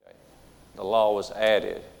The law was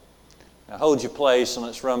added. Now hold your place and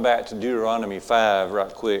let's run back to Deuteronomy 5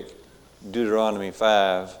 right quick. Deuteronomy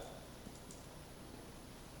 5.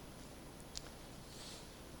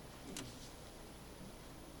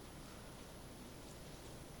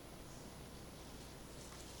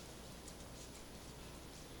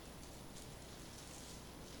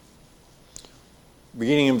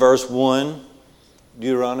 Beginning in verse 1,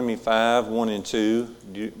 Deuteronomy 5, 1 and 2,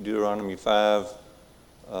 Deuteronomy 5,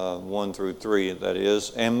 1 through 3, that is.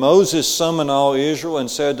 And Moses summoned all Israel and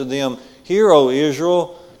said to them, Hear, O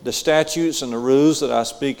Israel, the statutes and the rules that I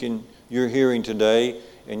speak in your hearing today,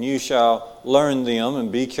 and you shall learn them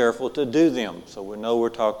and be careful to do them. So we know we're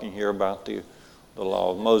talking here about the law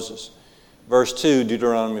of Moses. Verse 2,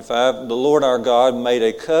 Deuteronomy 5, The Lord our God made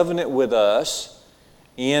a covenant with us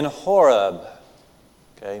in Horeb.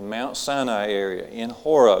 Okay, Mount Sinai area, in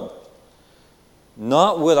Horeb.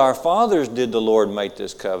 Not with our fathers did the Lord make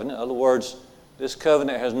this covenant. In other words, this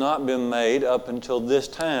covenant has not been made up until this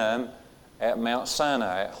time at Mount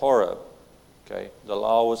Sinai, at Horeb. Okay, the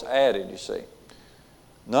law was added, you see.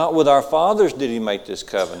 Not with our fathers did he make this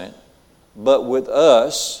covenant, but with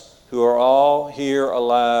us who are all here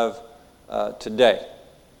alive today.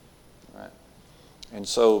 Right? And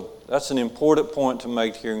so that's an important point to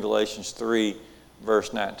make here in Galatians 3,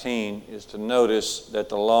 verse 19, is to notice that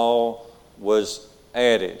the law was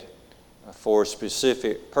added for a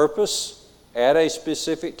specific purpose, at a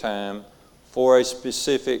specific time, for a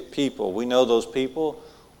specific people. We know those people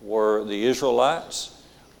were the Israelites.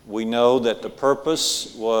 We know that the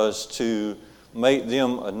purpose was to make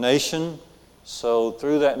them a nation. So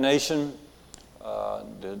through that nation,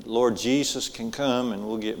 the Lord Jesus can come, and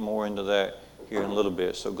we'll get more into that here in a little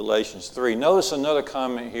bit. So Galatians 3. Notice another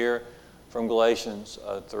comment here from Galatians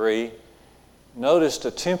 3. Notice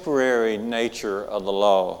the temporary nature of the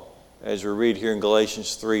law as we read here in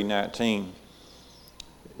Galatians 3:19.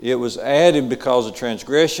 It was added because of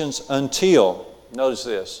transgressions until, notice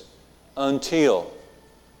this, until,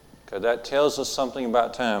 okay, that tells us something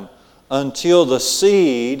about time, until the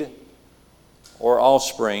seed or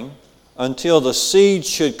offspring, until the seed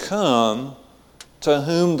should come to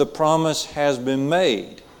whom the promise has been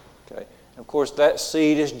made. Okay. Of course, that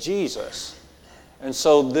seed is Jesus. And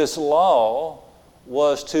so this law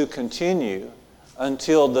was to continue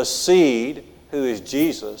until the seed, who is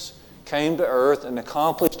Jesus, came to earth and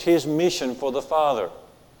accomplished his mission for the Father.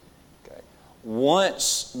 Okay.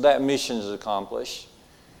 Once that mission is accomplished,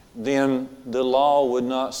 then the law would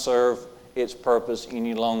not serve its purpose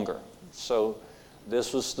any longer. So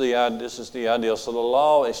this is the ideal. So the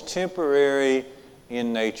law is temporary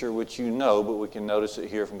in nature, which you know, but we can notice it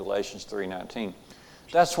here from Galatians 3:19.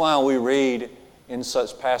 That's why we read in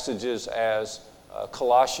such passages as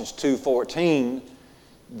Colossians 2:14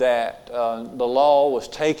 that the law was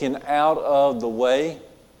taken out of the way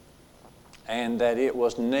and that it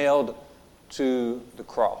was nailed to the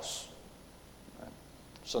cross.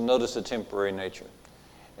 So notice the temporary nature.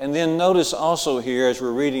 And then notice also here as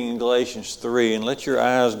we're reading in Galatians 3, and let your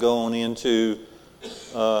eyes go on into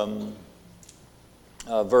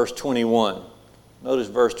verse 21. Notice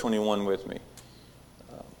verse 21 with me.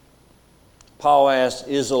 Paul asks,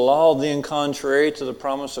 is the law then contrary to the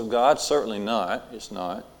promise of God? Certainly not. It's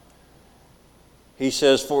not. He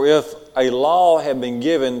says, for if a law had been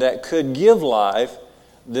given that could give life,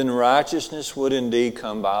 then righteousness would indeed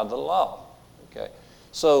come by the law. Okay.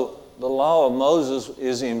 So the law of Moses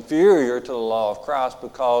is inferior to the law of Christ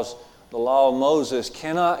because the law of Moses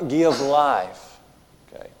cannot give life.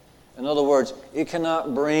 Okay. In other words, it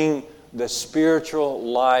cannot bring the spiritual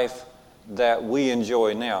life that we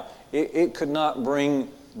enjoy now. It could not bring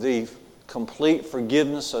the complete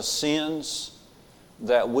forgiveness of sins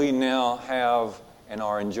that we now have and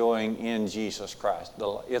are enjoying in Jesus Christ.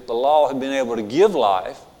 If the law had been able to give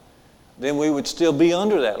life, then we would still be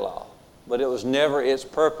under that law. But it was never its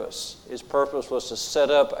purpose. Its purpose was to set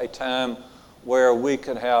up a time where we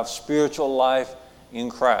could have spiritual life in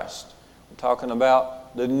Christ. We're talking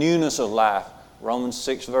about the newness of life. Romans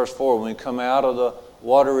 6 verse 4, when we come out of the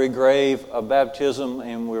watery grave of baptism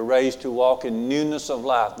and we're raised to walk in newness of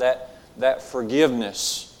life, that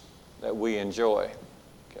forgiveness that we enjoy.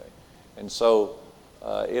 Okay. And so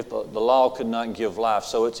if the law could not give life,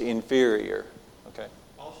 so it's inferior. Okay.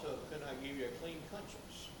 Also, it could not give you a clean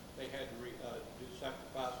conscience. They had to do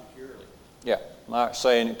sacrifices yearly. Yeah, Mike's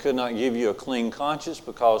saying it could not give you a clean conscience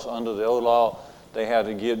because under the old law they had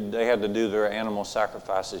to do their animal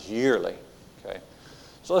sacrifices yearly. Okay.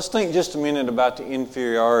 So let's think just a minute about the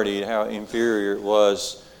inferiority, how inferior it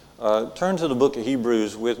was. Turn to the book of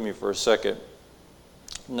Hebrews with me for a second.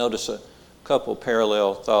 Notice a couple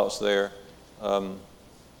parallel thoughts there.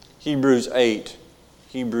 Hebrews 8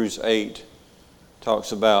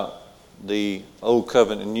 talks about the Old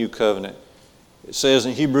Covenant and New Covenant. It says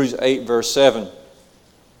in Hebrews 8 verse 7,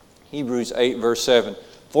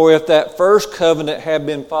 for if that first covenant had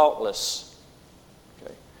been faultless,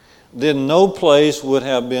 then no place would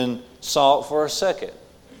have been sought for a second.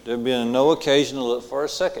 There had been no occasion to look for a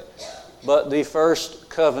second. But the first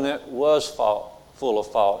covenant was full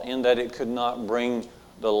of fault, in that it could not bring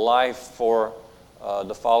the life for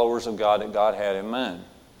the followers of God that God had in mind.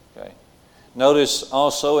 Okay. Notice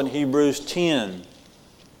also in Hebrews 10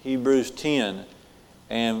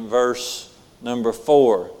 and verse number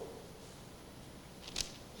 4.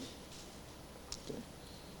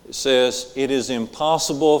 It says, it is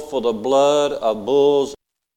impossible for the blood of bulls